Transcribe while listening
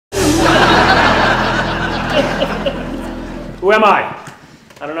Who am I?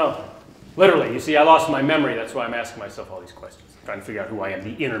 I don't know. Literally, you see, I lost my memory. That's why I'm asking myself all these questions. I'm trying to figure out who I am,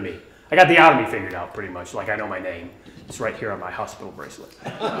 the inner me. I got the outer me figured out pretty much, like I know my name. It's right here on my hospital bracelet.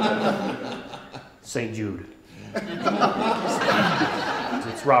 St. Jude. It's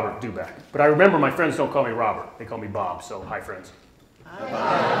Robert Dubac. But I remember my friends don't call me Robert. They call me Bob, so hi, friends.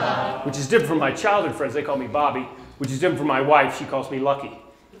 Hi. Which is different from my childhood friends. They call me Bobby, which is different from my wife. She calls me Lucky.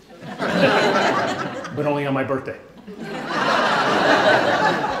 But only on my birthday.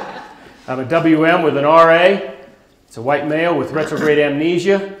 I'm a WM with an RA. It's a white male with retrograde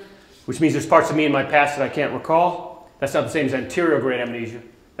amnesia, which means there's parts of me in my past that I can't recall. That's not the same as anterograde amnesia.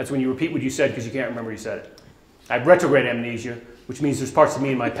 That's when you repeat what you said because you can't remember you said it. I have retrograde amnesia, which means there's parts of me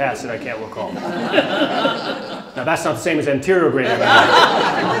in my past that I can't recall. Now that's not the same as anterograde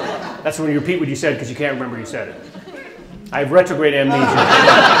amnesia. That's when you repeat what you said because you can't remember you said it. I have retrograde amnesia,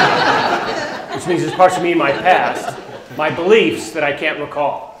 which means there's parts of me in my past, my beliefs that I can't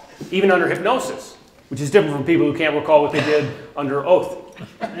recall. Even under hypnosis, which is different from people who can't recall what they did under oath.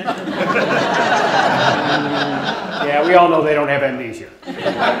 Yeah, we all know they don't have amnesia.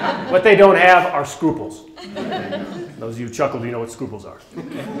 What they don't have are scruples. Those of you who chuckled, you know what scruples are.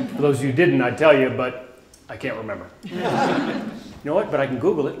 For those of you who didn't, I'd tell you, but I can't remember. You know what? But I can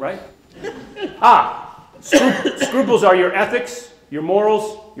Google it, right? Scruples are your ethics, your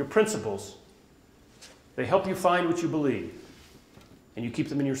morals, your principles. They help you find what you believe. And you keep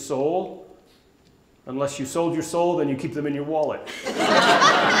them in your soul. Unless you sold your soul, then you keep them in your wallet.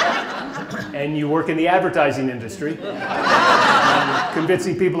 And you work in the advertising industry,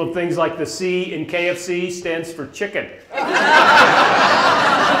 convincing people of things like the C in KFC stands for chicken. Well,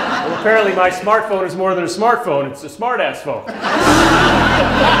 apparently my smartphone is more than a smartphone. It's a smart-ass phone.